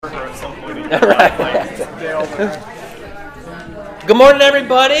at some point. Good morning,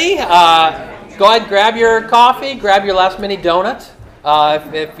 everybody. Go ahead and grab your coffee, grab your last mini donut,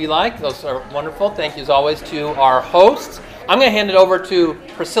 if you like. Those are wonderful. Thank you, as always, to our hosts. I'm going to hand it over to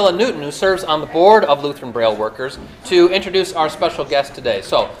Priscilla Newton, who serves on the board of Lutheran Braille Workers, to introduce our special guest today.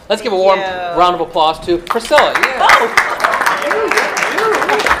 So let's give a warm round of applause to Priscilla. Yeah.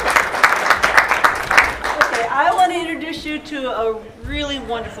 Okay, I want to introduce you to a really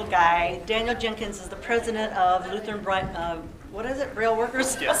wonderful guy. Daniel Jenkins is the president of Lutheran Braille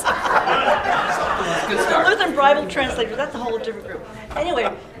Workers? Yes. Good start. Lutheran Bible Translators. That's a whole different group. Anyway,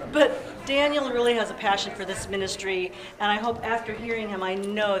 but Daniel really has a passion for this ministry, and I hope after hearing him, I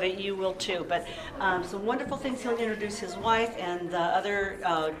know that you will too. But some wonderful things. He'll introduce his wife and the other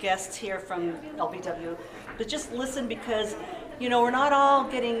guests here from LBW. But just listen, because, you know, we're not all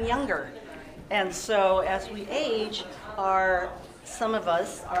getting younger. And so as we age, some of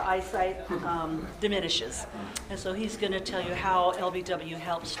us, our eyesight diminishes. And so he's going to tell you how LBW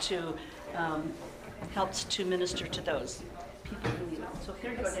helps to minister to those people who need it. So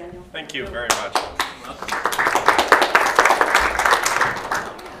here you go, Daniel. Thank you very much.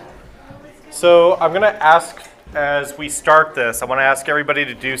 So I'm going to ask, as we start this, I want to ask everybody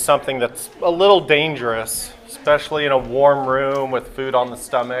to do something that's a little dangerous, especially in a warm room with food on the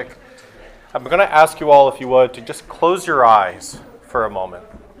stomach. I'm going to ask you all, if you would, to just close your eyes for a moment.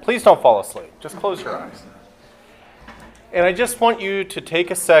 Please don't fall asleep. Just close your eyes. And I just want you to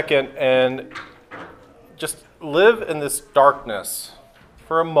take a second and just live in this darkness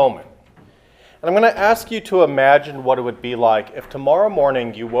for a moment. And I'm going to ask you to imagine what it would be like if tomorrow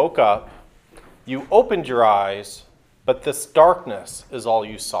morning you woke up, you opened your eyes, but this darkness is all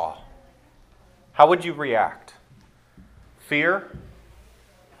you saw. How would you react? Fear?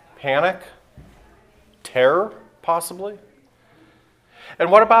 Panic? Terror, possibly? And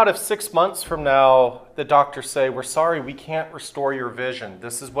what about if 6 months from now, the doctors say, we're sorry, we can't restore your vision.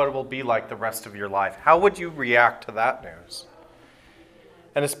 This is what it will be like the rest of your life. How would you react to that news?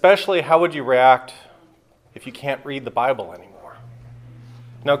 And especially, how would you react if you can't read the Bible anymore?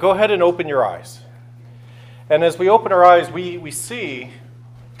 Now go ahead and open your eyes. And as we open our eyes, we see,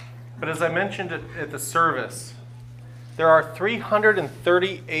 but as I mentioned at the service, there are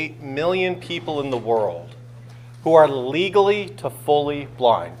 338 million people in the world who are legally to fully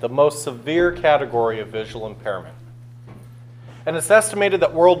blind, the most severe category of visual impairment. And it's estimated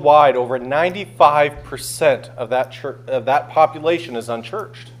that worldwide, over 95% of that population is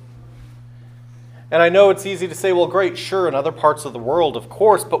unchurched. And I know it's easy to say, well, great, sure, in other parts of the world, of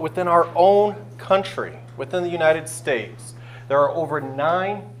course, but within our own country, within the United States, there are over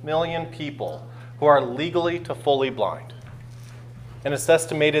 9 million people who are legally to fully blind. And it's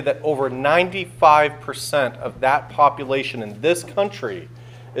estimated that over 95% of that population in this country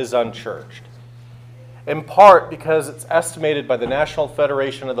is unchurched. In part because it's estimated by the National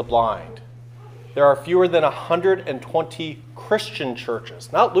Federation of the Blind, there are fewer than 120 Christian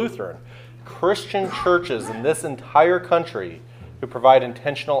churches, not Lutheran, Christian churches in this entire country who provide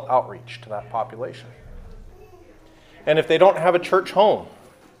intentional outreach to that population. And if they don't have a church home,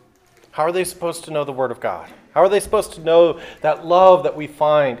 how are they supposed to know the Word of God? How are they supposed to know that love that we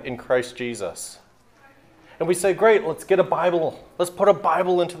find in Christ Jesus? And we say, great, let's get a Bible. Let's put a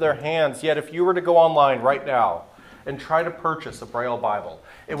Bible into their hands. Yet if you were to go online right now and try to purchase a Braille Bible,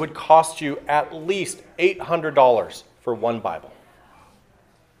 it would cost you at least $800 for one Bible.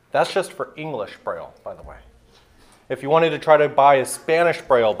 That's just for English Braille, by the way. If you wanted to try to buy a Spanish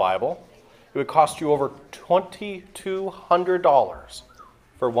Braille Bible, it would cost you over $2,200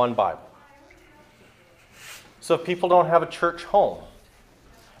 for one Bible. So if people don't have a church home,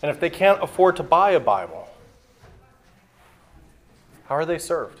 and if they can't afford to buy a Bible, how are they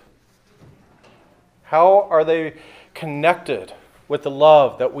served? How are they connected with the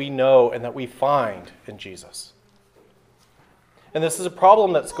love that we know and that we find in Jesus? And this is a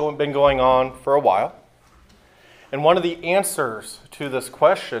problem that's been going on for a while. And one of the answers to this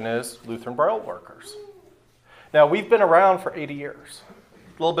question is Lutheran Braille Workers. Now, we've been around for 80 years.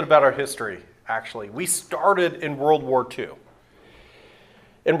 A little bit about our history, actually. We started in World War II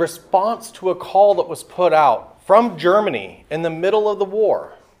in response to a call that was put out from Germany in the middle of the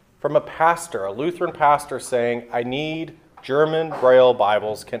war from a pastor, a Lutheran pastor, saying, I need German Braille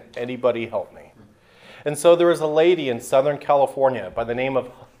Bibles. Can anybody help me? And so there was a lady in Southern California by the name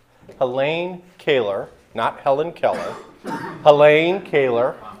of Helene Kaler, not Helen Keller, Helene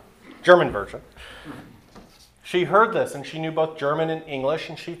Kaler, German version. She heard this, and she knew both German and English,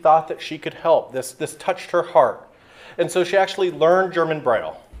 and she thought that she could help. This touched her heart. And so she actually learned German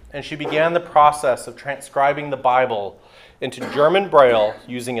Braille, and she began the process of transcribing the Bible into German Braille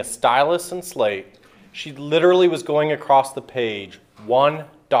using a stylus and slate. She literally was going across the page one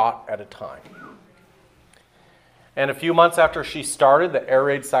dot at a time. And a few months after she started, the air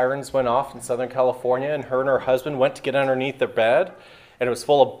raid sirens went off in Southern California, and her husband went to get underneath their bed, and it was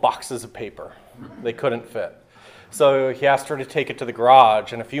full of boxes of paper. They couldn't fit. So he asked her to take it to the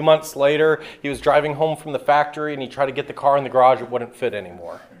garage, and a few months later, he was driving home from the factory, and he tried to get the car in the garage. It wouldn't fit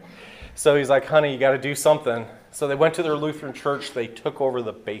anymore. So he's like, honey, you got to do something. So they went to their Lutheran church. They took over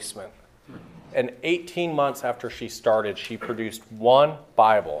the basement. And 18 months after she started, she produced one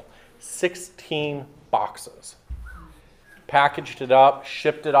Bible, 16 boxes. Packaged it up,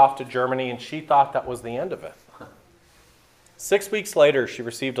 shipped it off to Germany, and she thought that was the end of it. 6 weeks later, she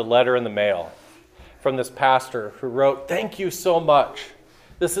received a letter in the mail from this pastor who wrote, "Thank you so much.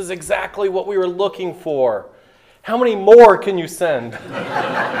 This is exactly what we were looking for. How many more can you send?"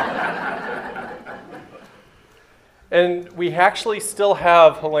 And we actually still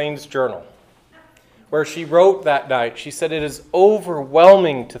have Helene's journal, where she wrote that night. She said, "It is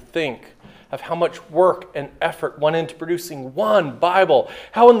overwhelming to think of how much work and effort went into producing one Bible.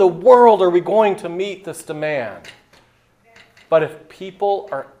 How in the world are we going to meet this demand? But if people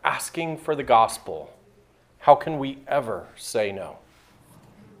are asking for the gospel, how can we ever say no?"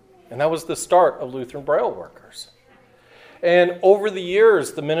 And that was the start of Lutheran Braille Workers. And over the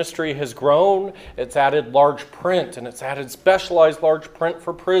years, the ministry has grown. It's added large print, and it's added specialized large print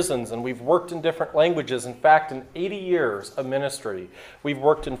for prisons, and we've worked in different languages. In fact, in 80 years of ministry, we've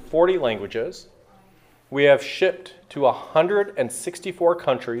worked in 40 languages. We have shipped to 164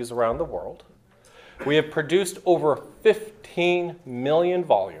 countries around the world. We have produced over 15 million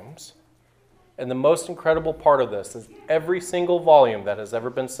volumes. And the most incredible part of this is every single volume that has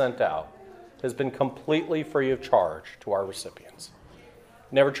ever been sent out has been completely free of charge to our recipients.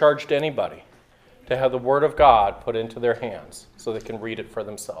 Never charged anybody to have the Word of God put into their hands so they can read it for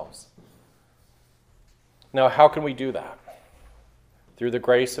themselves. Now, how can we do that? Through the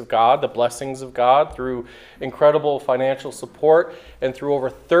grace of God, the blessings of God, through incredible financial support, and through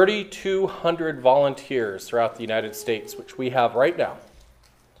over 3,200 volunteers throughout the United States, which we have right now,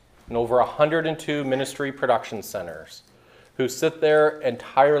 and over 102 ministry production centers who sit there and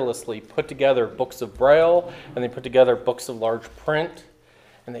tirelessly put together books of Braille, and they put together books of large print,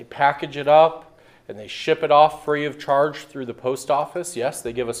 and they package it up, and they ship it off free of charge through the post office. Yes,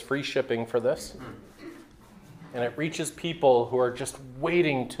 they give us free shipping for this. And it reaches people who are just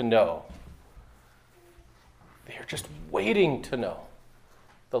waiting to know. They are just waiting to know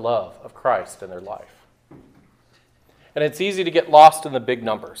the love of Christ in their life. And it's easy to get lost in the big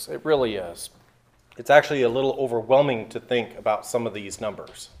numbers. It really is. It's actually a little overwhelming to think about some of these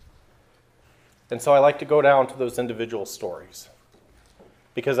numbers. And so I like to go down to those individual stories,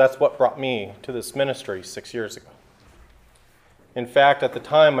 because that's what brought me to this ministry 6 years ago. In fact, at the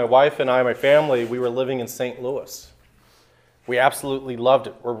time, my wife and I, my family, we were living in St. Louis. We absolutely loved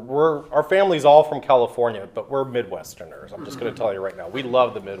it. Our family's all from California, but we're Midwesterners. I'm just going to tell you right now. We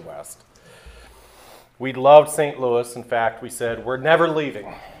love the Midwest. We loved St. Louis. In fact, we said, we're never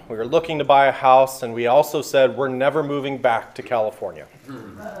leaving. We were looking to buy a house, and we also said, we're never moving back to California.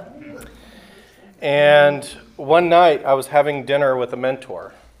 And one night, I was having dinner with a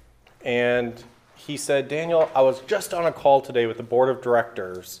mentor, and he said, "Daniel, I was just on a call today with the board of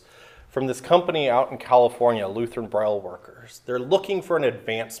directors from this company out in California, Lutheran Braille Workers. They're looking for an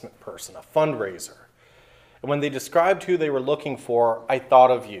advancement person, a fundraiser. And when they described who they were looking for, I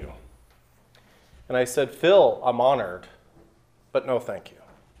thought of you." And I said, "Phil, I'm honored, but no thank you."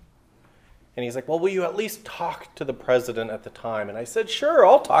 And he's like, "Well, will you at least talk to the president at the time?" And I said, "Sure,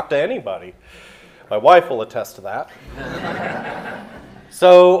 I'll talk to anybody. My wife will attest to that."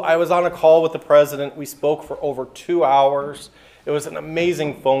 So I was on a call with the president. We spoke for over 2 hours. It was an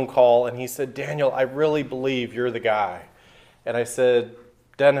amazing phone call. And he said, "Daniel, I really believe you're the guy." And I said,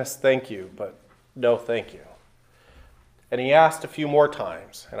 "Dennis, thank you, but no thank you." And he asked a few more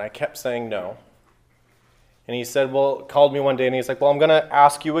times, and I kept saying no. And he said, called me one day, and he's like, "Well, I'm going to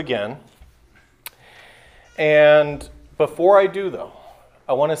ask you again. And before I do, though,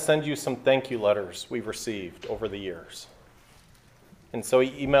 I want to send you some thank you letters we've received over the years." And so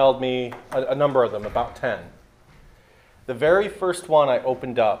he emailed me a number of them, about 10. The very first one I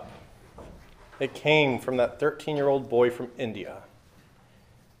opened up, it came from that 13-year-old boy from India.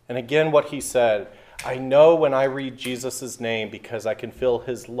 And again, what he said, "I know when I read Jesus' name because I can feel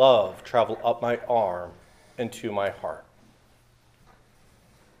his love travel up my arm and to my heart."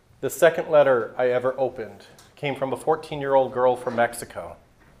 The second letter I ever opened came from a 14-year-old girl from Mexico.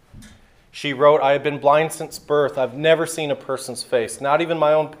 She wrote, "I have been blind since birth. I've never seen a person's face, not even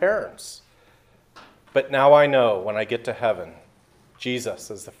my own parents. But now I know when I get to heaven, Jesus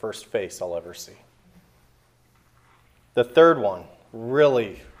is the first face I'll ever see. The third one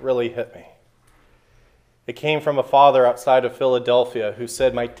really, really hit me. It came from a father outside of Philadelphia who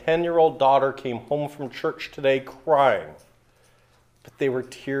said, my 10-year-old daughter came home from church today crying, but they were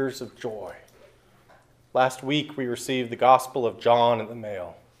tears of joy. Last week we received the Gospel of John in the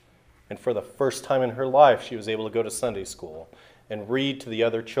mail, and for the first time in her life she was able to go to Sunday school and read to the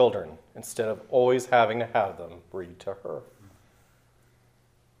other children instead of always having to have them read to her.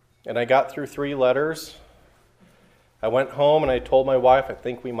 And I got through 3 letters. I went home and I told my wife, I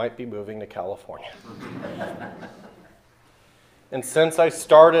think we might be moving to California. And since I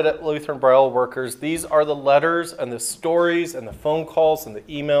started at Lutheran Braille Workers, these are the letters and the stories and the phone calls and the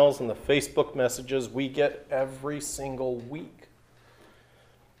emails and the Facebook messages we get every single week.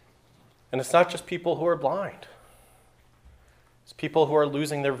 And it's not just people who are blind. It's people who are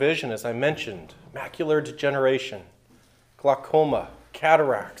losing their vision, as I mentioned, macular degeneration, glaucoma,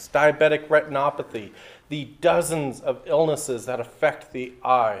 cataracts, diabetic retinopathy, the dozens of illnesses that affect the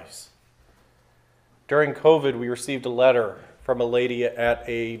eyes. During COVID, we received a letter from a lady at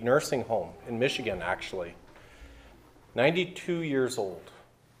a nursing home in Michigan, actually. 92 years old,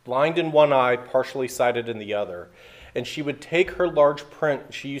 blind in one eye, partially sighted in the other. And she would take her large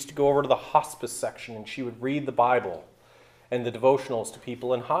print. She used to go over to the hospice section and she would read the Bible and the devotionals to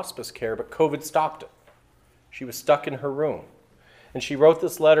people in hospice care, but COVID stopped it. She was stuck in her room. And she wrote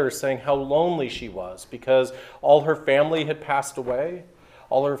this letter saying how lonely she was because all her family had passed away,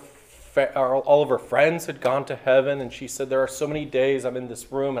 all of her friends had gone to heaven, and she said, there are so many days I'm in this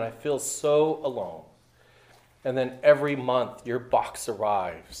room and I feel so alone. And then every month your box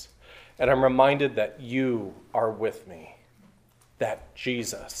arrives, and I'm reminded that you are with me, that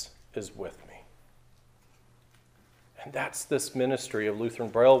Jesus is with me. And that's this ministry of Lutheran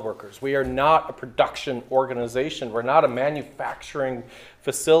Braille Workers. We are not a production organization. We're not a manufacturing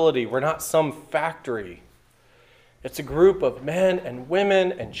facility. We're not some factory. It's a group of men and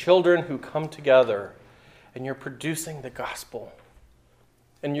women and children who come together, and you're producing the gospel.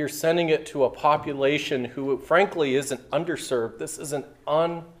 And you're sending it to a population who, frankly, isn't underserved. This is an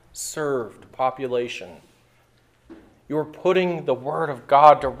unserved population. You're putting the Word of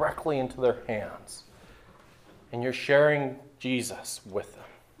God directly into their hands. And you're sharing Jesus with them.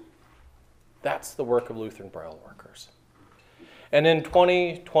 That's the work of Lutheran Braille Workers. And in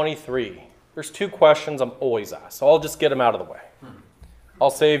 2023, there's 2 questions I'm always asked, so I'll just get them out of the way. I'll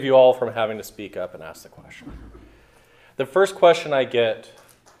save you all from having to speak up and ask the question. The first question I get,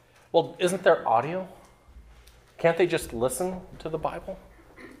 well, isn't there audio? Can't they just listen to the Bible?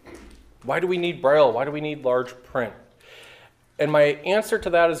 Why do we need Braille? Why do we need large print? And my answer to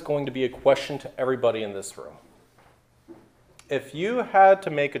that is going to be a question to everybody in this room. If you had to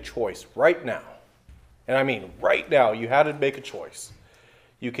make a choice right now, and I mean right now, you had to make a choice,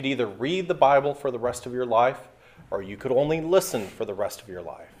 you could either read the Bible for the rest of your life, or you could only listen for the rest of your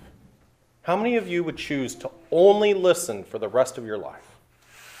life. How many of you would choose to only listen for the rest of your life?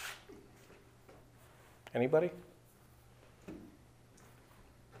 Anybody?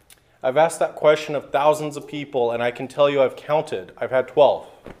 I've asked that question of thousands of people, and I can tell you I've counted. I've had 12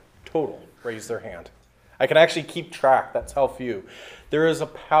 total raise their hand. I can actually keep track. That's how few. There is a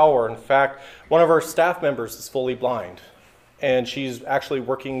power. In fact, one of our staff members is fully blind, and she's actually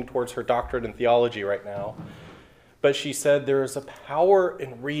working towards her doctorate in theology right now. But she said there is a power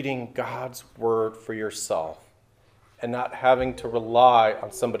in reading God's word for yourself and not having to rely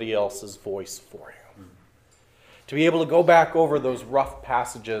on somebody else's voice for you. To be able to go back over those rough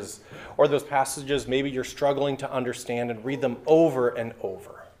passages, or those passages maybe you're struggling to understand, and read them over and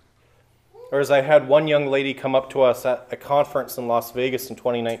over. Or as I had one young lady come up to us at a conference in Las Vegas in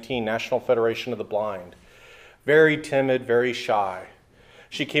 2019, National Federation of the Blind. Very timid, very shy.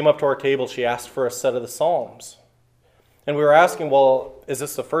 She came up to our table, she asked for a set of the Psalms. And we were asking, well, is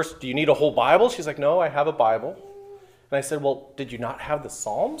this the first, do you need a whole Bible? She's like, no, I have a Bible. And I said, well, did you not have the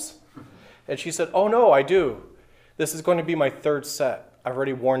Psalms? And she said, oh no, I do. This is going to be my 3rd set. I've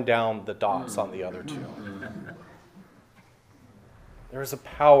already worn down the dots on the other 2. There is a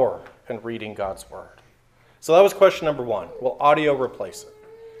power in reading God's word. So that was question number 1. Will audio replace it?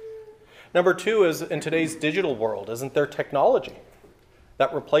 Number 2 is, in today's digital world, isn't there technology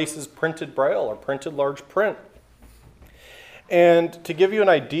that replaces printed Braille or printed large print? And to give you an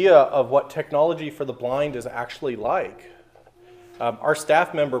idea of what technology for the blind is actually like, our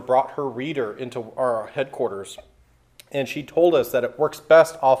staff member brought her reader into our headquarters, and she told us that it works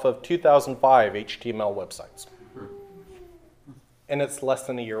best off of 2005 HTML websites. And it's less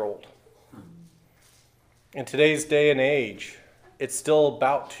than a year old. In today's day and age, it's still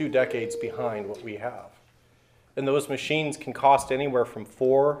about 2 decades behind what we have. And those machines can cost anywhere from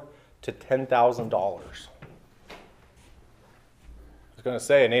 $4,000 to $10,000. I was going to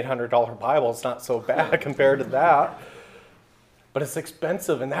say an $800 Bible is not so bad compared to that. But it's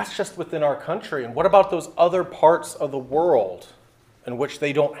expensive, and that's just within our country. And what about those other parts of the world in which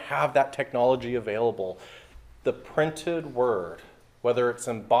they don't have that technology available? The printed word, whether it's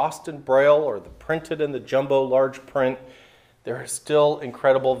embossed in Braille or the printed in the jumbo large print, there is still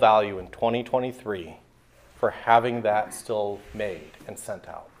incredible value in 2023 for having that still made and sent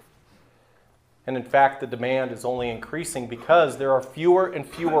out. And in fact, the demand is only increasing because there are fewer and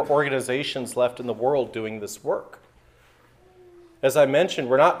fewer organizations left in the world doing this work. As I mentioned,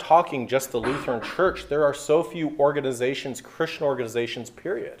 we're not talking just the Lutheran Church. There are so few organizations, Christian organizations,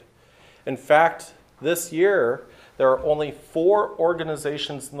 period. In fact, this year, there are only 4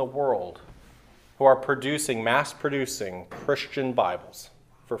 organizations in the world who are mass producing Christian Bibles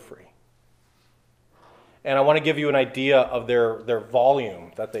for free. And I want to give you an idea of their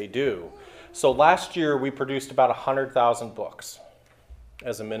volume that they do. So last year, we produced about 100,000 books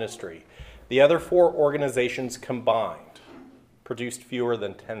as a ministry. The other 4 organizations combined produced fewer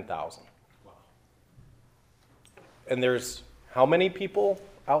than 10,000. And there's how many people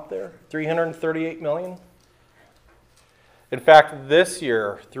out there? 338 million? In fact, this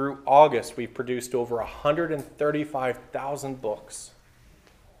year, through August, we've produced over 135,000 books.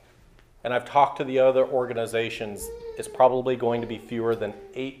 And I've talked to the other organizations. It's probably going to be fewer than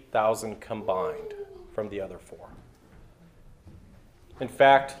 8,000 combined from the other 4. In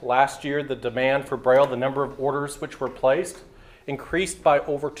fact, last year, the demand for Braille, the number of orders which were placed, increased by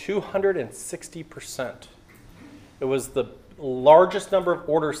over 260%. It was the largest number of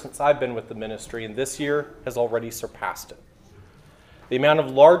orders since I've been with the ministry, and this year has already surpassed it. The amount of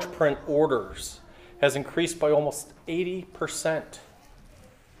large print orders has increased by almost 80%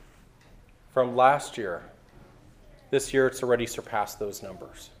 from last year. This year, it's already surpassed those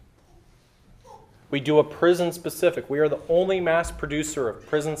numbers. We do a prison-specific. We are the only mass producer of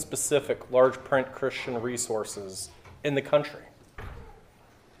prison-specific large print Christian resources in the country.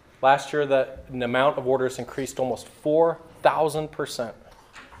 Last year, the amount of orders increased almost 4,000%.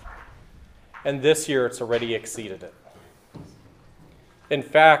 And this year, it's already exceeded it. In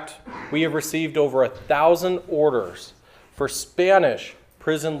fact, we have received over 1,000 orders for Spanish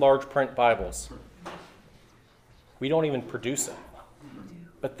prison large print Bibles. We don't even produce it,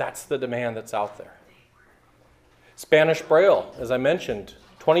 but that's the demand that's out there. Spanish Braille, as I mentioned,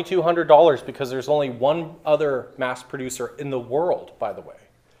 $2,200 because there's only one other mass producer in the world, by the way.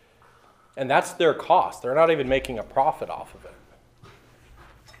 And that's their cost. They're not even making a profit off of it.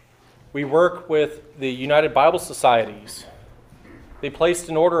 We work with the United Bible Societies. They placed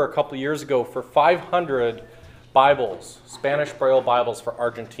an order a couple years ago for 500 Bibles, Spanish Braille Bibles for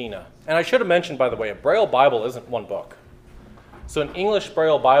Argentina. And I should have mentioned, by the way, a Braille Bible isn't one book. So an English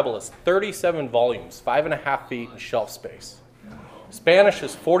Braille Bible is 37 volumes, 5.5 feet in shelf space. Spanish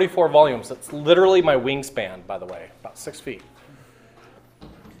is 44 volumes. That's literally my wingspan, by the way, about 6 feet.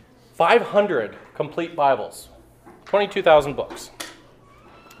 500 complete Bibles, 22,000 books.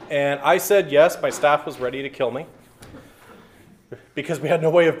 And I said yes, my staff was ready to kill me because we had no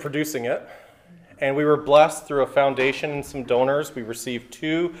way of producing it. And we were blessed through a foundation and some donors. We received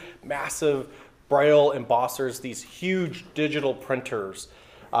 2 massive Braille embossers, these huge digital printers.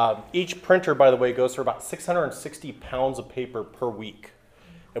 Each printer, by the way, goes through about 660 pounds of paper per week.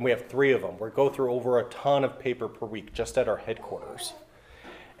 And we have 3 of them. We go through over a ton of paper per week just at our headquarters.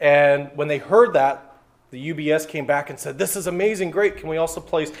 And when they heard that, the UBS came back and said, "This is amazing, great. Can we also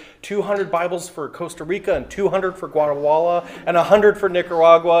place 200 Bibles for Costa Rica and 200 for Guatemala and 100 for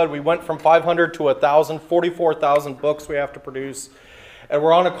Nicaragua?" And we went from 500 to 1,000, 44,000 books we have to produce. And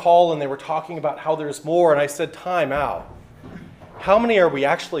we're on a call and they were talking about how there's more. And I said, time out. How many are we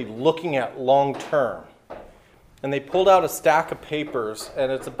actually looking at long term? And they pulled out a stack of papers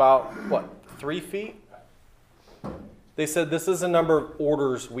and it's about, 3 feet? They said, this is the number of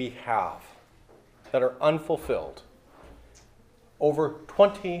orders we have that are unfulfilled. Over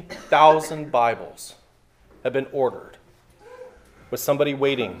 20,000 Bibles have been ordered with somebody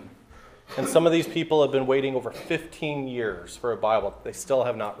waiting. And some of these people have been waiting over 15 years for a Bible they still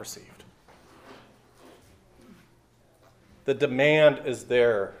have not received. The demand is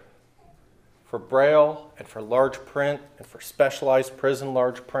there for Braille and for large print and for specialized prison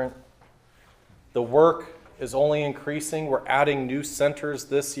large print. The work is only increasing. We're adding new centers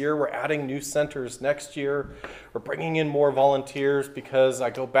this year. We're adding new centers next year. We're bringing in more volunteers because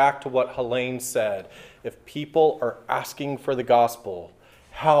I go back to what Helene said. If people are asking for the gospel,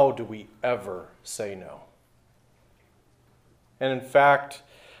 how do we ever say no? And in fact,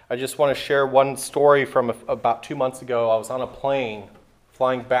 I just want to share one story from about 2 months ago. I was on a plane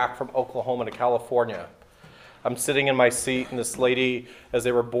flying back from Oklahoma to California. I'm sitting in my seat, and this lady, as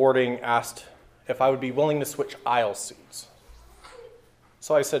they were boarding, asked if I would be willing to switch aisle seats.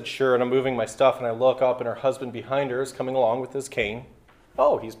 So I said, sure, and I'm moving my stuff, and I look up, and her husband behind her is coming along with his cane.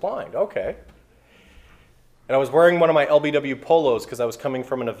 Oh, he's blind, okay. And I was wearing one of my LBW polos because I was coming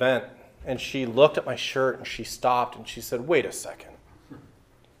from an event, and she looked at my shirt, and she stopped, and she said, wait a second.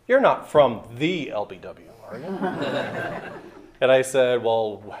 You're not from the LBW, are you? And I said,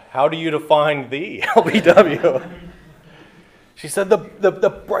 well, how do you define the LBW? She said,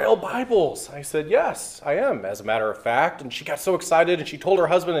 the Braille Bibles. I said, yes, I am, as a matter of fact. And she got so excited, and she told her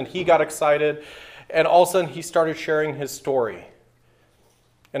husband, and he got excited. And all of a sudden, he started sharing his story.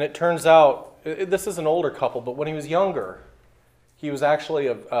 And it turns out, this is an older couple, but when he was younger, he was actually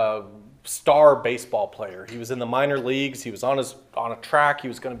a star baseball player. He was in the minor leagues. He was on a track. He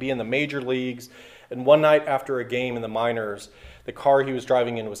was going to be in the major leagues. And one night after a game in the minors, the car he was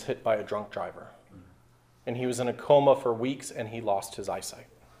driving in was hit by a drunk driver. And he was in a coma for weeks, and he lost his eyesight.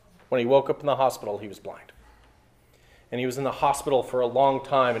 When he woke up in the hospital, he was blind. And he was in the hospital for a long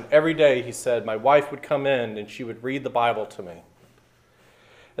time. And every day, he said, my wife would come in, and she would read the Bible to me.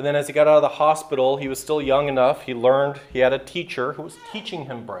 And then as he got out of the hospital, he was still young enough. He learned, he had a teacher who was teaching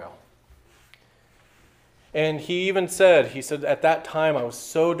him Braille. And he even said, at that time I was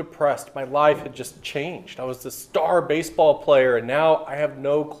so depressed. My life had just changed. I was the star baseball player, and now I have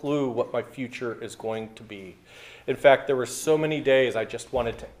no clue what my future is going to be. In fact, there were so many days I just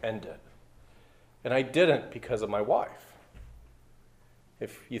wanted to end it. And I didn't because of my wife.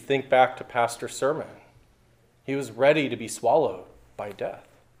 If you think back to Pastor's sermon, he was ready to be swallowed by death.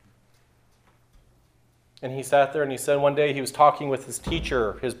 And he sat there and he said one day he was talking with his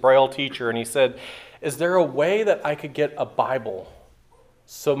teacher, his Braille teacher, and he said, is there a way that I could get a Bible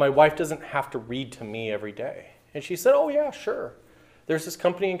so my wife doesn't have to read to me every day? And she said, oh yeah, sure. There's this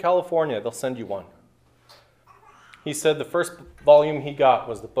company in California, they'll send you one. He said the first volume he got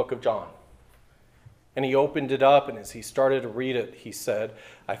was the book of John. And he opened it up, and as he started to read it, he said,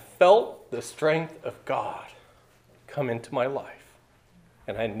 I felt the strength of God come into my life,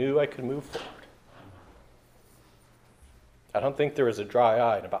 and I knew I could move forward. I don't think there was a dry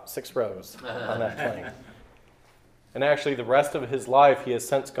eye in about 6 rows on that plane. And actually, the rest of his life, he has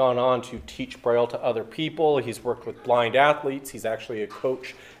since gone on to teach Braille to other people. He's worked with blind athletes. He's actually a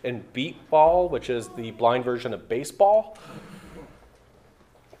coach in beep ball, which is the blind version of baseball.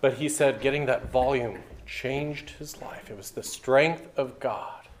 But he said getting that volume changed his life. It was the strength of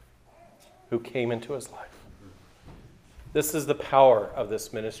God who came into his life. This is the power of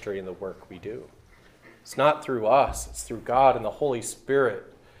this ministry and the work we do. It's not through us. It's through God and the Holy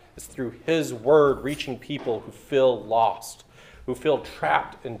Spirit. It's through his word reaching people who feel lost, who feel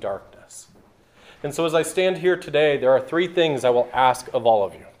trapped in darkness. And so as I stand here today, there are 3 things I will ask of all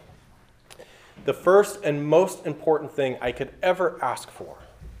of you. The first and most important thing I could ever ask for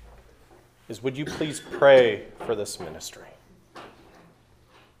is, would you please pray for this ministry?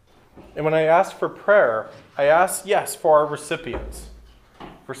 And when I ask for prayer, I ask, yes, for our recipients,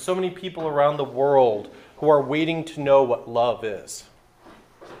 for so many people around the world who are waiting to know what love is.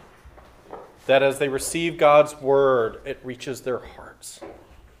 That as they receive God's word, it reaches their hearts.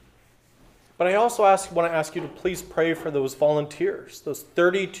 But I also want to ask you to please pray for those volunteers, those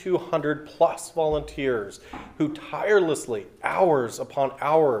 3,200 plus volunteers who tirelessly, hours upon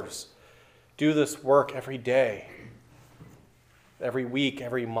hours, do this work every day, every week,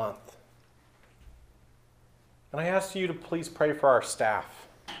 every month. And I ask you to please pray for our staff.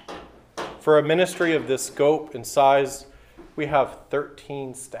 For a ministry of this scope and size, we have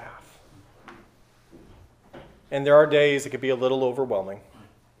 13 staff. And there are days it could be a little overwhelming,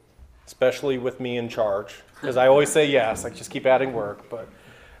 especially with me in charge, because I always say yes, I just keep adding work. But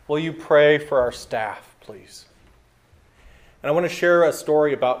will you pray for our staff, please? And I want to share a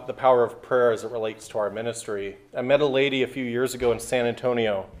story about the power of prayer as it relates to our ministry. I met a lady a few years ago in San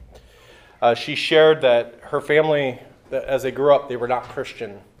Antonio. She shared that her family, as they grew up, they were not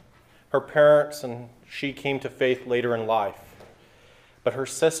Christian. Her parents and she came to faith later in life. But her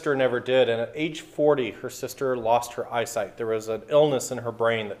sister never did. And at age 40, her sister lost her eyesight. There was an illness in her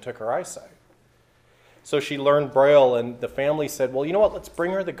brain that took her eyesight. So she learned Braille, and the family said, well, you know what, let's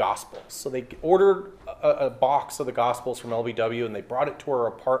bring her the Gospels. So they ordered a box of the Gospels from LBW, and they brought it to her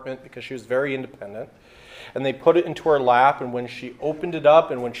apartment because she was very independent. And they put it into her lap, and when she opened it up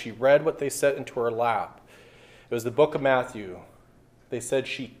and when she read what they set into her lap, it was the book of Matthew. They said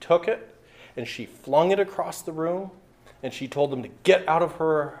she took it and she flung it across the room and she told them to get out of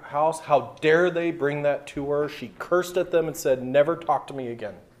her house. How dare they bring that to her? She cursed at them and said, never talk to me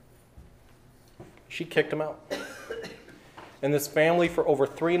again. She kicked them out. And this family for over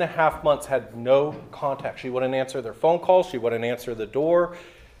 3.5 months had no contact. She wouldn't answer their phone calls. She wouldn't answer the door.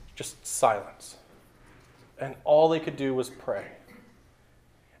 Just silence. And all they could do was pray.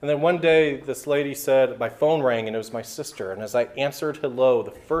 And then one day, this lady said, my phone rang, and it was my sister. And as I answered hello,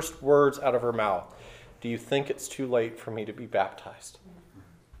 the first words out of her mouth, do you think it's too late for me to be baptized?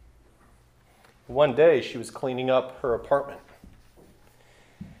 One day, she was cleaning up her apartment.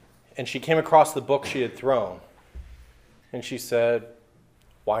 And she came across the book she had thrown. And she said,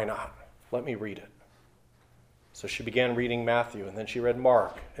 why not? Let me read it. So she began reading Matthew, and then she read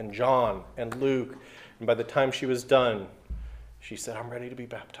Mark and John and Luke. And by the time she was done, she said, I'm ready to be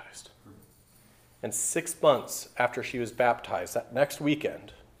baptized. And 6 months after she was baptized, that next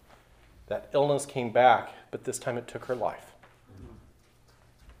weekend, that illness came back, but this time it took her life.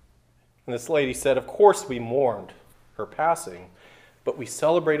 And this lady said, of course we mourned her passing, but we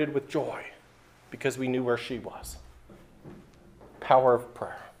celebrated with joy because we knew where she was. Power of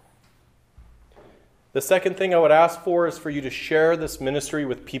prayer. The second thing I would ask for is for you to share this ministry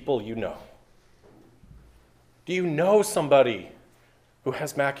with people you know. Do you know somebody who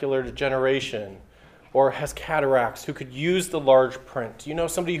has macular degeneration or has cataracts who could use the large print? Do you know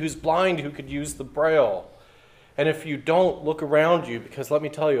somebody who's blind who could use the Braille? And if you don't, look around you, because let me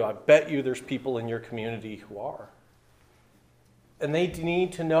tell you, I bet you there's people in your community who are. And they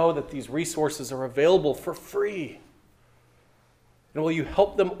need to know that these resources are available for free. And will you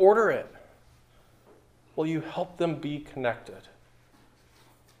help them order it? Will you help them be connected?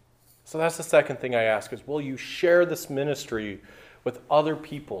 So that's the second thing I ask is, will you share this ministry with other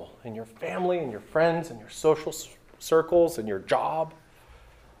people in your family and your friends and your social circles and your job?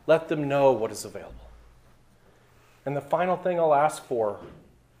 Let them know what is available. And the final thing I'll ask for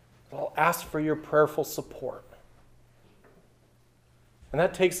your prayerful support. And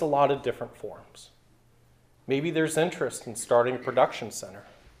that takes a lot of different forms. Maybe there's interest in starting a production center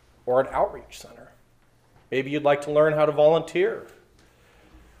or an outreach center. Maybe you'd like to learn how to volunteer.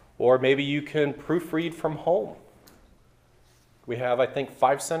 Or maybe you can proofread from home. We have, I think,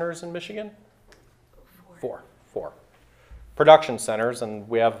 5 centers in Michigan? Four production centers, and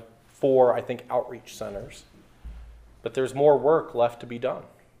we have 4, I think, outreach centers. But there's more work left to be done.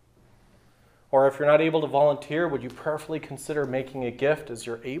 Or if you're not able to volunteer, would you prayerfully consider making a gift as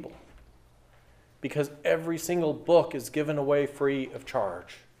you're able? Because every single book is given away free of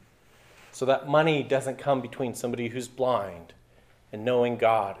charge. So that money doesn't come between somebody who's blind and knowing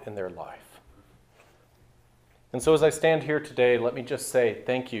God in their life. And so as I stand here today, let me just say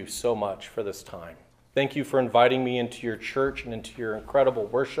thank you so much for this time. Thank you for inviting me into your church and into your incredible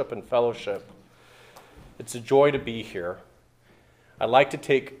worship and fellowship. It's a joy to be here. I'd like to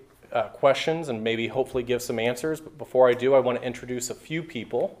take questions and maybe hopefully give some answers, but before I do, I want to introduce a few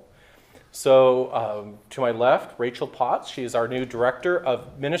people. So to my left, Rachel Potts. She is our new Director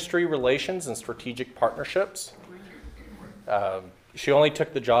of Ministry Relations and Strategic Partnerships. She only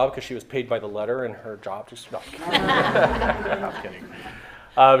took the job because she was paid by the letter, and her job just... No, I'm kidding.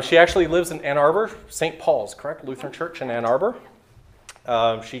 She actually lives in Ann Arbor, St. Paul's, correct? Lutheran Church in Ann Arbor.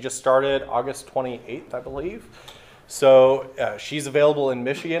 She just started August 28th, I believe. So she's available in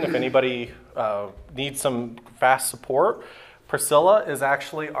Michigan if anybody needs some fast support. Priscilla is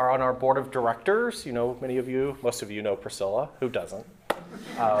actually on our board of directors. You know, most of you know Priscilla. Who doesn't?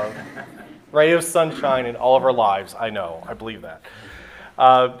 Ray of sunshine in all of our lives. I know. I believe that.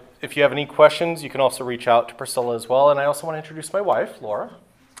 If you have any questions, you can also reach out to Priscilla as well. And I also want to introduce my wife, Laura.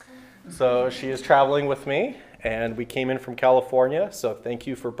 So she is traveling with me, and we came in from California. So thank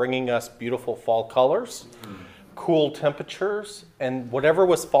you for bringing us beautiful fall colors, cool temperatures, and whatever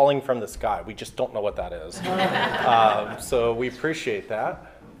was falling from the sky. We just don't know what that is. So we appreciate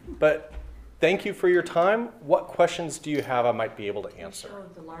that. But thank you for your time. What questions do you have I might be able to answer?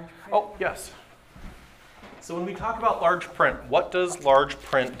 The large print. Oh, yes. So when we talk about large print, what does large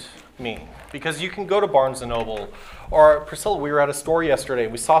print mean? Because you can go to Barnes & Noble, or Priscilla, we were at a store yesterday,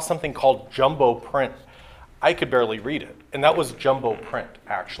 and we saw something called jumbo print. I could barely read it, and that was jumbo print,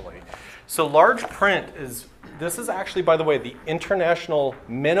 actually. So large print this is actually, by the way, the international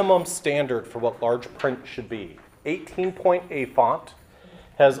minimum standard for what large print should be. 18-point A font,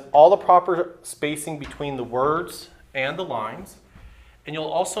 has all the proper spacing between the words and the lines, and you'll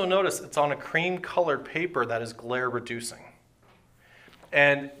also notice it's on a cream-colored paper that is glare reducing.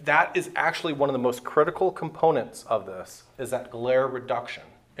 And that is actually one of the most critical components of this, is that glare reduction.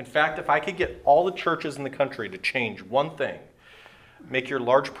 In fact, if I could get all the churches in the country to change one thing, make your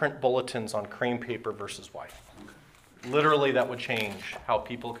large print bulletins on cream paper versus white. Literally, that would change how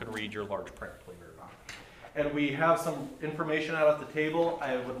people could read your large print, believe it or not. And we have some information out at the table.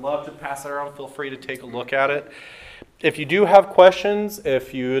 I would love to pass it around. Feel free to take a look at it. If you do have questions,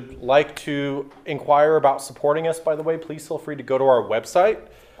 if you'd like to inquire about supporting us, by the way, please feel free to go to our website,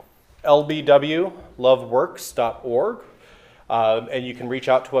 lbwloveworks.org. And you can reach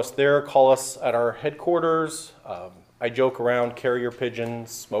out to us there, call us at our headquarters. I joke around, carrier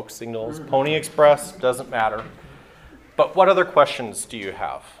pigeons, smoke signals, Pony Express, doesn't matter. But what other questions do you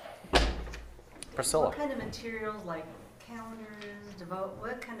have? Priscilla. What kind of materials like calendars,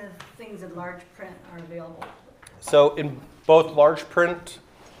 what kind of things in large print are available? So in both large print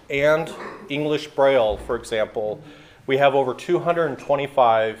and English Braille, for example, we have over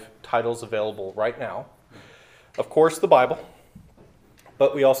 225 titles available right now. Of course, the Bible,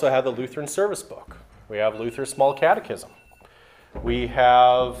 but we also have the Lutheran Service Book. We have Luther's Small Catechism. We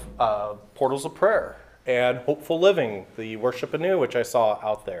have Portals of Prayer and Hopeful Living, the Worship Anew, which I saw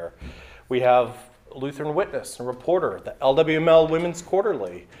out there. We have Lutheran Witness and Reporter, the LWML Women's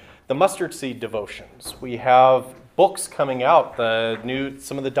Quarterly, the Mustard Seed Devotions. We have books coming out.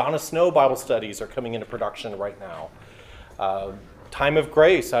 Some of the Donna Snow Bible studies are coming into production right now. Time of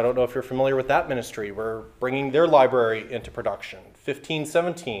Grace, I don't know if you're familiar with that ministry. We're bringing their library into production.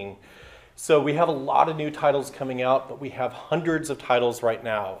 1517. So we have a lot of new titles coming out, but we have hundreds of titles right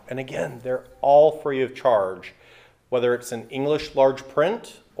now. And again, they're all free of charge, whether it's in English large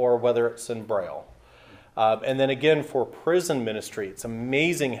print or whether it's in Braille. And then again, for prison ministry, it's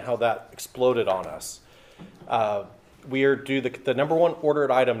amazing how that exploded on us. The number one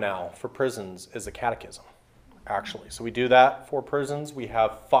ordered item now for prisons is a catechism, actually. So we do that for prisons. We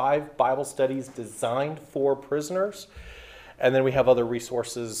have 5 Bible studies designed for prisoners. And then we have other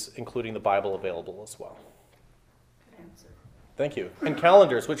resources, including the Bible, available as well. Good answer. Thank you. And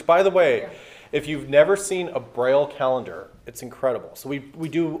calendars, which, by the way, if you've never seen a Braille calendar, it's incredible. So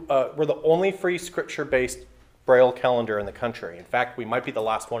we're the only free scripture-based Braille calendar in the country. In fact, we might be the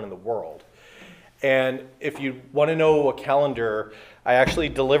last one in the world. And if you want to know a calendar, I actually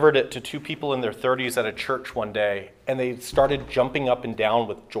delivered it to 2 people in their 30s at a church one day, and they started jumping up and down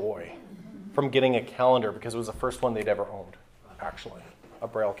with joy from getting a calendar because it was the first one they'd ever owned, actually, a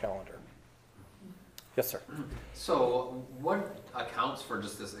Braille calendar. Yes, sir. So what accounts for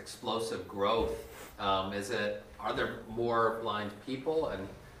just this explosive growth? Are there more blind people and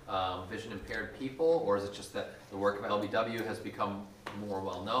vision impaired people, or is it just that the work of LBW has become more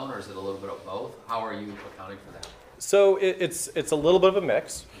well known, or is it a little bit of both? How are you accounting for that? So it's a little bit of a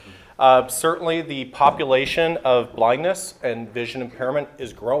mix. Certainly the population of blindness and vision impairment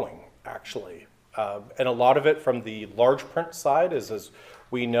is growing, actually. And a lot of it from the large print side is, as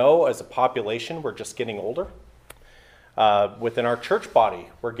we know, as a population, we're just getting older. Within our church body,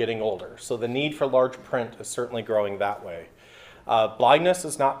 we're getting older. So the need for large print is certainly growing that way. Blindness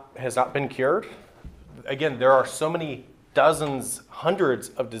has not been cured. Again, there are so many dozens, hundreds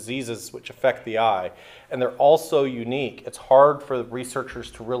of diseases which affect the eye, and they're all so unique. It's hard for the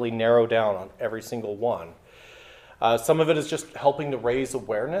researchers to really narrow down on every single one. Some of it is just helping to raise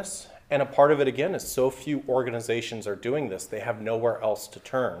awareness, and a part of it, again, is so few organizations are doing this. They have nowhere else to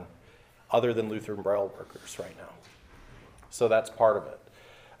turn other than Lutheran Braille Workers right now. So that's part of it.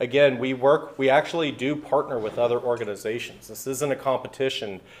 Again, we actually do partner with other organizations. This isn't a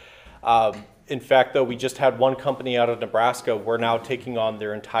competition. In fact, though, we just had one company out of Nebraska. We're now taking on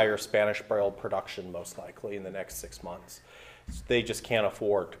their entire Spanish Braille production, most likely, in the next 6 months. They just can't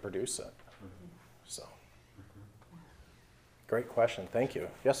afford to produce it. So, great question. Thank you.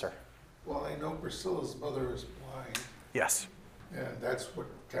 Yes, sir. Well, I know Priscilla's mother is blind, Yes. and that's what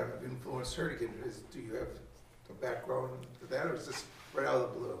kind of influenced her to get it. Do you have a background to that, or is this right out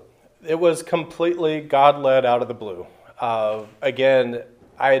of the blue? It was completely God-led out of the blue. Again,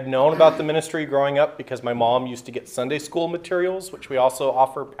 I had known about the ministry growing up because my mom used to get Sunday school materials, which we also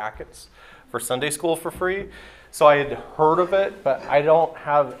offer packets for Sunday school for free. So I had heard of it, but I don't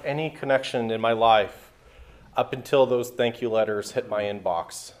have any connection in my life up until those thank you letters hit my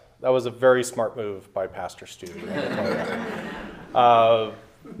inbox. That was a very smart move by Pastor Stu.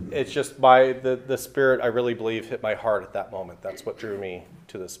 It's just the Spirit, I really believe, hit my heart at that moment. That's what drew me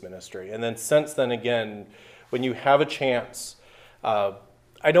to this ministry. And then since then, again, when you have a chance,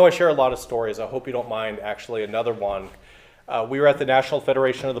 I know I share a lot of stories. I hope you don't mind, actually, another one. We were at the National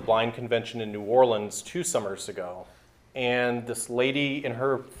Federation of the Blind Convention in New Orleans 2 summers ago. And this lady in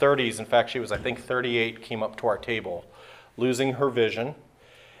her 30s, in fact, she was, I think, 38, came up to our table, losing her vision.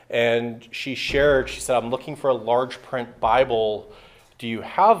 And she said, I'm looking for a large print Bible. Do you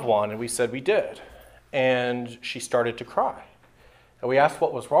have one? And we said we did. And she started to cry. And we asked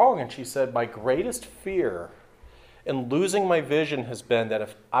what was wrong, and she said, my greatest fear And losing my vision has been that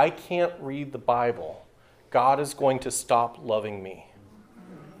if I can't read the Bible, God is going to stop loving me.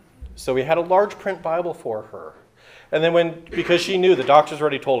 So we had a large print Bible for her. And then because she knew, the doctors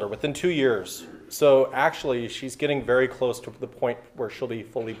already told her, within 2 years. So actually, she's getting very close to the point where she'll be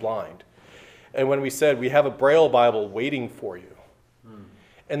fully blind. And when we said, we have a Braille Bible waiting for you,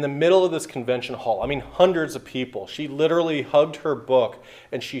 in the middle of this convention hall, I mean, hundreds of people, she literally hugged her book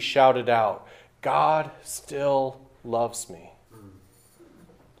and she shouted out, God still loves me.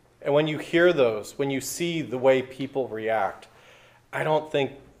 And when you hear those, when you see the way people react, I don't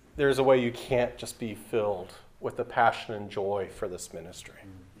think there's a way you can't just be filled with the passion and joy for this ministry.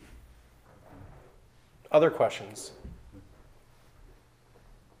 Other questions?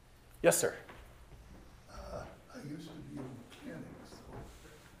 Yes, sir. I used to be a mechanic, so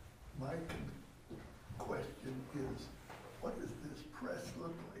my question is, what does this press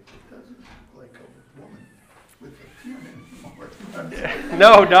look like? It doesn't look like a woman with a pin anymore.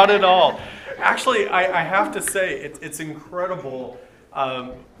 No, not at all. Actually, I have to say, it's incredible.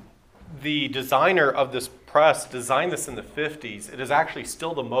 The designer of this press designed this in the 50s. It is actually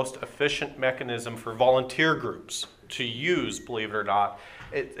still the most efficient mechanism for volunteer groups to use, believe it or not.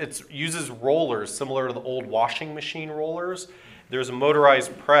 It uses rollers similar to the old washing machine rollers. There's a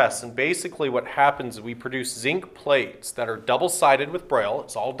motorized press, and basically what happens is we produce zinc plates that are double-sided with Braille.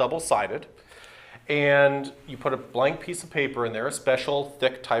 It's all double-sided. And you put a blank piece of paper in there, a special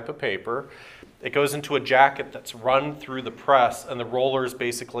thick type of paper. It goes into a jacket that's run through the press, and the rollers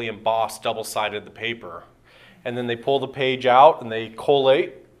basically emboss double-sided the paper. And then they pull the page out, and they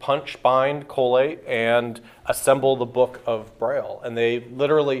collate, punch, bind, collate, and assemble the book of Braille. And they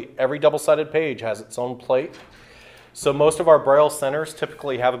literally, every double-sided page has its own plate. So most of our Braille centers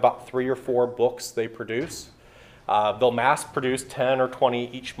typically have about 3 or 4 books they produce. They'll mass produce 10 or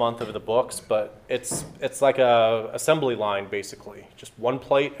 20 each month of the books, but it's like a assembly line, basically, just one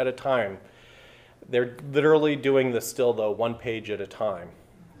plate at a time. They're literally doing this still, though, 1 page at a time.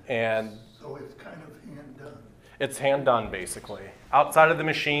 And So it's kind of hand done. it's hand done, basically, outside of the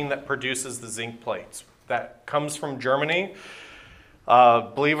machine that produces the zinc plates. That comes from Germany.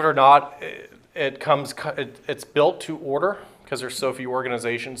 Believe it or not, it's built to order because there's so few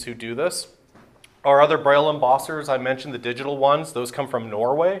organizations who do this. Our other Braille embossers, I mentioned the digital ones, those come from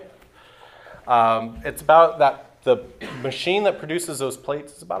Norway. It's about that. The machine that produces those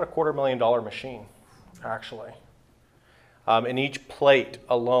plates is about a $250,000 machine, actually. And each plate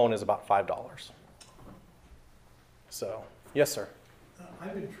alone is about $5. So, yes, sir.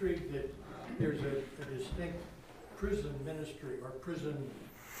 I'm intrigued that there's a distinct prison ministry or prison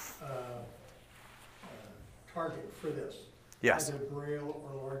target for this. Yes. Either Braille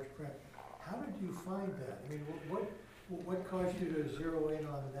or large print. How did you find that? I mean, what caused you to zero in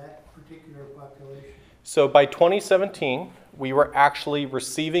on that particular population? So by 2017, we were actually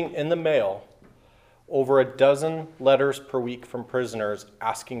receiving in the mail over a dozen letters per week from prisoners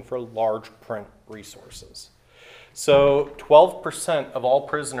asking for large print resources. So 12% of all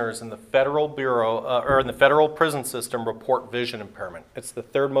prisoners in the federal bureau or in the federal prison system report vision impairment. It's the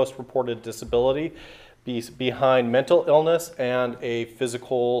third most reported disability behind mental illness and a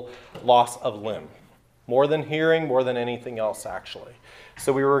physical loss of limb. More than hearing, more than anything else, actually.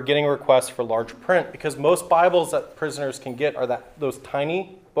 So we were getting requests for large print because most Bibles that prisoners can get are those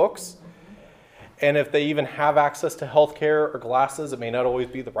tiny books. And if they even have access to healthcare or glasses, it may not always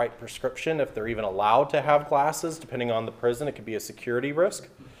be the right prescription. If they're even allowed to have glasses, depending on the prison, it could be a security risk.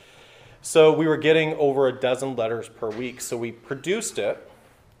 So we were getting over a dozen letters per week. So we produced it,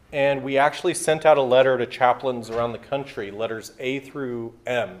 and we actually sent out a letter to chaplains around the country, letters A through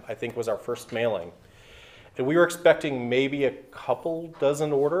M, I think was our first mailing. And we were expecting maybe a couple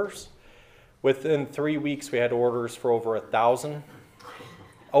dozen orders. Within 3 weeks, we had orders for over 1,000.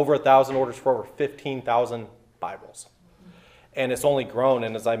 Over 1,000 orders for over 15,000 Bibles. And it's only grown.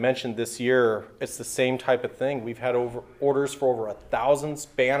 And as I mentioned this year, it's the same type of thing. We've had orders for over 1,000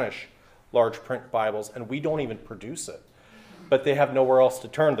 Spanish large print Bibles, and we don't even produce it. But they have nowhere else to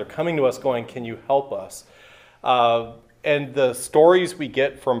turn. They're coming to us going, can you help us? And the stories we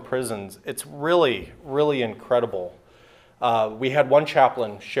get from prisons, it's really, really incredible. We had one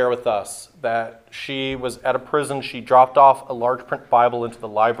chaplain share with us that she was at a prison. She dropped off a large print Bible into the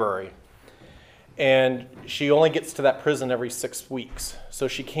library. And she only gets to that prison every 6 weeks. So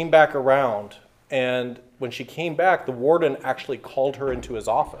she came back around. And when she came back, the warden actually called her into his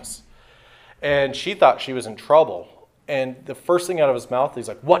office. And she thought she was in trouble. And the first thing out of his mouth, he's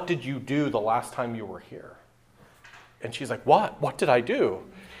like, "What did you do the last time you were here?" And she's like, "What? What did I do?"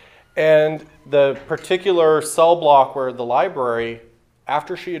 And the particular cell block where the library,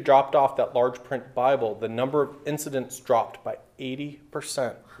 After she had dropped off that large print Bible, the number of incidents dropped by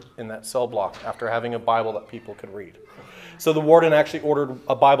 80% in that cell block after having a Bible that people could read. So the warden actually ordered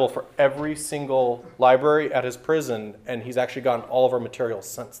a Bible for every single library at his prison, and he's actually gotten all of our materials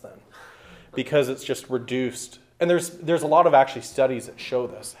since then because it's just reduced. And there's a lot of actually studies that show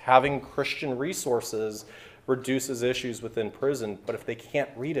this. Having Christian resources reduces issues within prison, but if they can't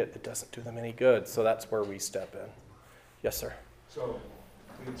read it, it doesn't do them any good. So that's where we step in. Yes, sir. So,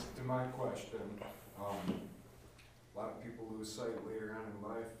 leads to my question. A lot of people lose sight later on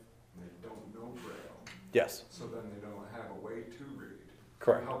in life, and they don't know Braille. Yes. So then they don't have a way to read.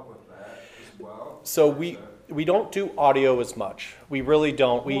 Correct. Can you help with that as well? So we don't do audio as much. We really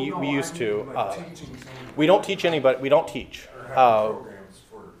don't. We used to. We don't teach anybody. We don't teach. Programs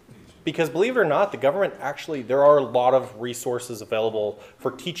for teaching. Because believe it or not, the government actually, there are a lot of resources available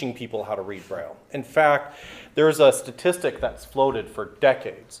for teaching people how to read Braille. In fact, there's a statistic that's floated for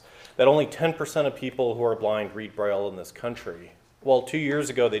decades that only 10% of people who are blind read Braille in this country. Well, 2 years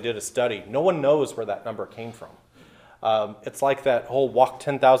ago they did a study. No one knows where that number came from. It's like that whole walk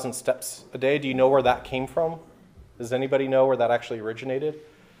 10,000 steps a day. Do you know where that came from? Does anybody know where that actually originated?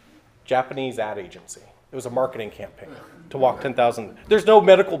 Japanese ad agency. It was a marketing campaign to walk 10,000. There's no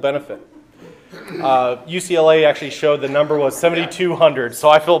medical benefit. UCLA actually showed the number was 7,200, so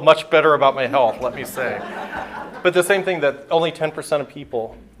I feel much better about my health, let me say. But the same thing that only 10% of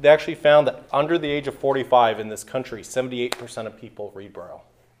people, they actually found that under the age of 45 in this country, 78% of people read Braille.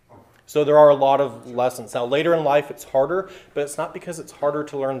 So there are a lot of lessons. Now, later in life, it's harder, but it's not because it's harder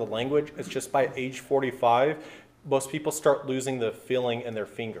to learn the language. It's just by age 45, most people start losing the feeling in their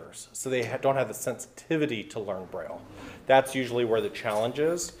fingers. So they don't have the sensitivity to learn Braille. That's usually where the challenge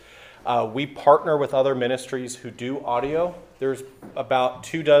is. We partner with other ministries who do audio. There's about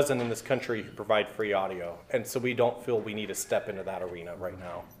 24 in this country who provide free audio. And so we don't feel we need to step into that arena right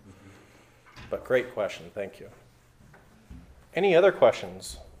now. But great question. Thank you. Any other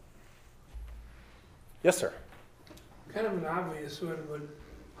questions? Yes, sir. Kind of an obvious one, but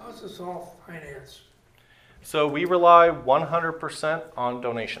how's this all financed? So we rely 100% on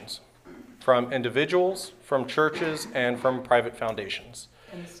donations from individuals, from churches, and from private foundations.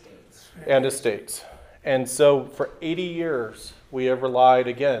 And estates. And so for 80 years, we have relied,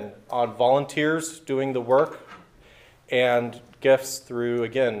 again, on volunteers doing the work and gifts through,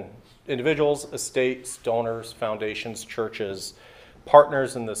 again, individuals, estates, donors, foundations, churches,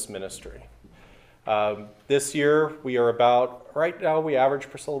 partners in this ministry. This year, we are about, right now we average,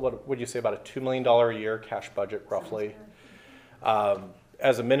 Priscilla, what would you say, about a $2 million a year cash budget, roughly.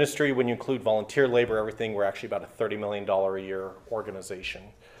 As a ministry, when you include volunteer labor, everything, we're actually about a $30 million a year organization.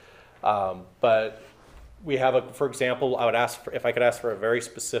 But we have, for example, I would ask if I could ask for a very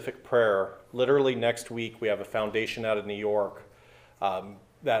specific prayer. Literally next week, we have a foundation out of New York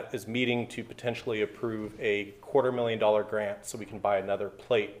that is meeting to potentially approve a $250,000 grant so we can buy another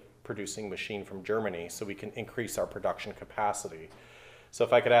plate producing machine from Germany so we can increase our production capacity. So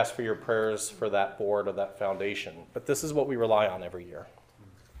if I could ask for your prayers for that board or that foundation. But this is what we rely on every year.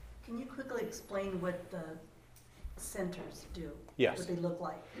 Can you quickly explain what the centers do? Yes. What they look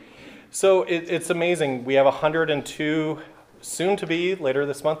like? So it's amazing. We have 102, soon to be, later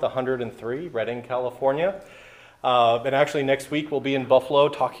this month, 103, Redding, California. And actually next week we'll be in Buffalo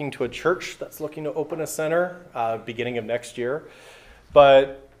talking to a church that's looking to open a center beginning of next year.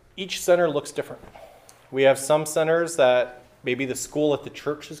 But each center looks different. We have some centers that maybe the school at the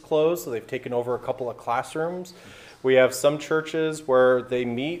church is closed, so they've taken over a couple of classrooms. We have some churches where they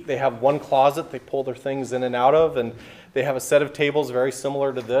meet, they have one closet they pull their things in and out of, and they have a set of tables very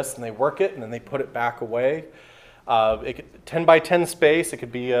similar to this, and they work it, and then they put it back away. 10 by 10 space, it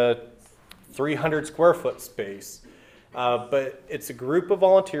could be a 300 square foot space. But it's a group of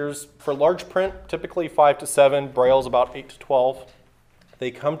volunteers. For large print, typically 5 to 7, Braille's about 8 to 12. They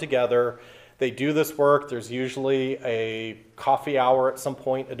come together, they do this work. There's usually a coffee hour at some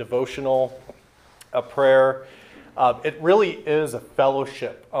point, a devotional, a prayer. It really is a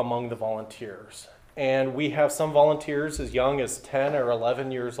fellowship among the volunteers. And we have some volunteers as young as 10 or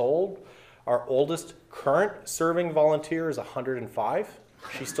 11 years old. Our oldest current serving volunteer is 105.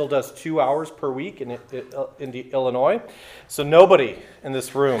 She still does 2 hours per week in Illinois. So nobody in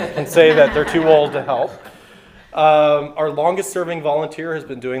this room can say that they're too old to help. Our longest serving volunteer has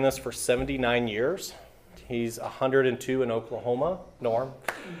been doing this for 79 years. He's 102 in Oklahoma, Norm.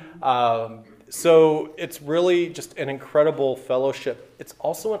 So it's really just an incredible fellowship. It's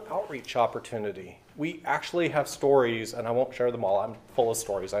also an outreach opportunity. We actually have stories, and I won't share them all. I'm full of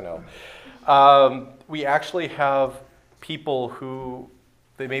stories, I know. We actually have people who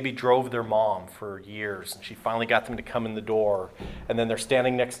They maybe drove their mom for years, and she finally got them to come in the door, and then they're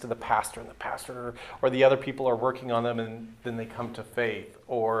standing next to the pastor, and the pastor or the other people are working on them, and then they come to faith.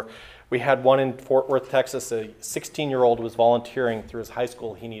 Or we had one in Fort Worth, Texas, a 16-year-old was volunteering through his high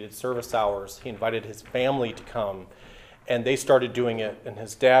school. He needed service hours. He invited his family to come, and they started doing it, and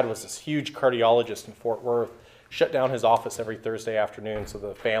his dad was this huge cardiologist in Fort Worth, shut down his office every Thursday afternoon so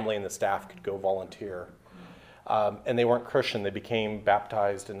the family and the staff could go volunteer. And they weren't Christian. They became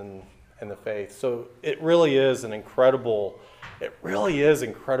baptized in the faith. So it really is incredible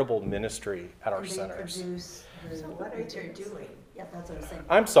ministry at our centers. So what are you doing? Yeah, that's what I'm saying.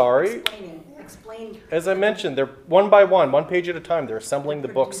 I'm sorry. Explain. As I mentioned, they're one by one page at a time. They're assembling the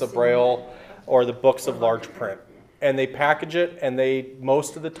books of Braille or the books of large print. And they package it, and they,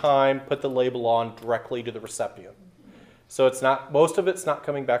 most of the time, put the label on directly to the recipient. So it's not, most of it's not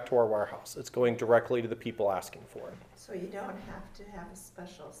coming back to our warehouse. It's going directly to the people asking for it. So you don't have to have a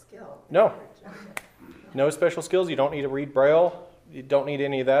special skill? No. No special skills. You don't need to read Braille. You don't need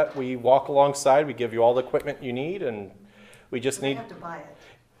any of that. We walk alongside. We give you all the equipment you need, and we just need... have to buy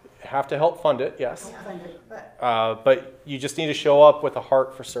it. Have to help fund it, yes. Don't fund it, but But you just need to show up with a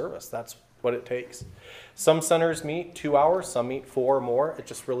heart for service. That's what it takes. Some centers meet 2 hours. Some meet 4 or more. It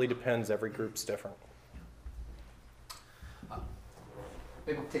just really depends. Every group's different.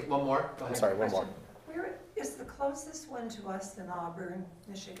 Maybe we'll take one more. Go ahead. Sorry, one more. Where is the closest one to us in Auburn,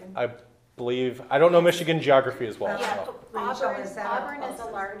 Michigan? I believe, I don't know Michigan geography as well. Yeah. so. Rachel, is that our Auburn is a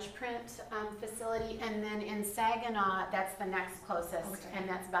closest? large print facility, and then in Saginaw, that's the next closest, Okay. and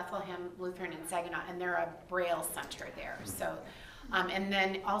that's Bethlehem Lutheran in Saginaw, and they're a Braille center there. So, and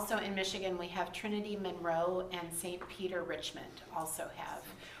then also in Michigan, we have Trinity Monroe and St. Peter Richmond also have.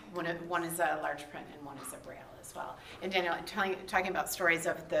 One is a large print and one is a Braille as well. And Daniel, talking about stories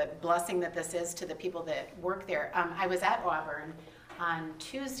of the blessing that this is to the people that work there. I was at Auburn on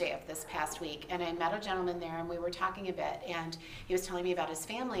Tuesday of this past week, and I met a gentleman there, and we were talking a bit, and he was telling me about his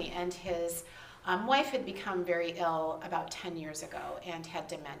family, and his wife had become very ill about 10 years ago and had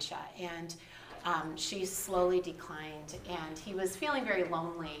dementia, and she slowly declined, and he was feeling very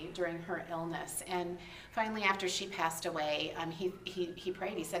lonely during her illness. And finally, after she passed away, he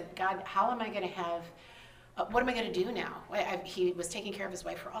prayed. He said, God, how am I going to have, what am I going to do now? He was taking care of his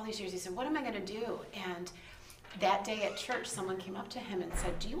wife for all these years. He said, what am I going to do? And that day at church, someone came up to him and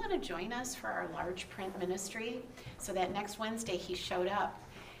said, do you want to join us for our large print ministry? So that next Wednesday, he showed up.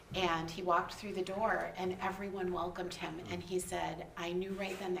 And he walked through the door, and everyone welcomed him. And he said, I knew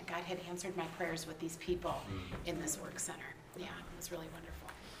right then that God had answered my prayers with these people in this work center. Yeah, it was really wonderful.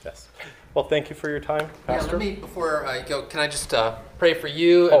 Yes. Well, thank you for your time, Pastor. Yeah, let me, before I go, can I just pray for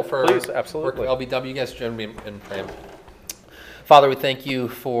you Oh, and for please, absolutely. work of LBW? You guys join me in praying. Father, we thank you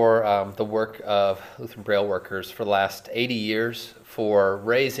for the work of Lutheran Braille Workers for the last 80 years, for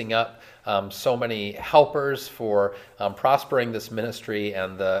raising up so many helpers, for prospering this ministry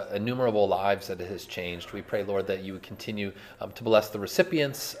and the innumerable lives that it has changed. We pray, Lord, that you would continue to bless the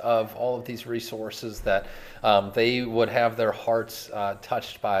recipients of all of these resources, that they would have their hearts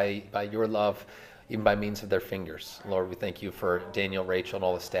touched by your love, even by means of their fingers. Lord, we thank you for Daniel, Rachel, and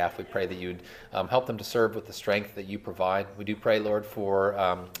all the staff. We pray that you'd help them to serve with the strength that you provide. We do pray, Lord,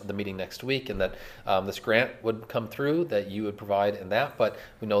 for the meeting next week, and that this grant would come through, that you would provide in that. But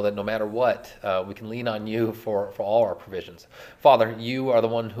we know that no matter what, we can lean on you for all our provisions. Father, you are the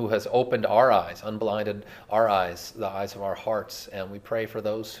one who has opened our eyes, unblinded our eyes, the eyes of our hearts. And we pray for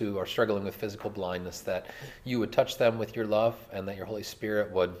those who are struggling with physical blindness, that you would touch them with your love, and that your Holy Spirit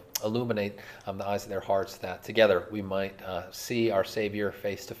would illuminate the eyes of their hearts, that together we might see our Savior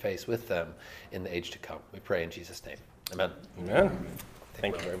face to face with them in the age to come. We pray in Jesus' name. Amen. Amen.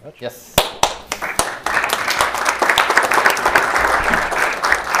 Thank you very much. Yes.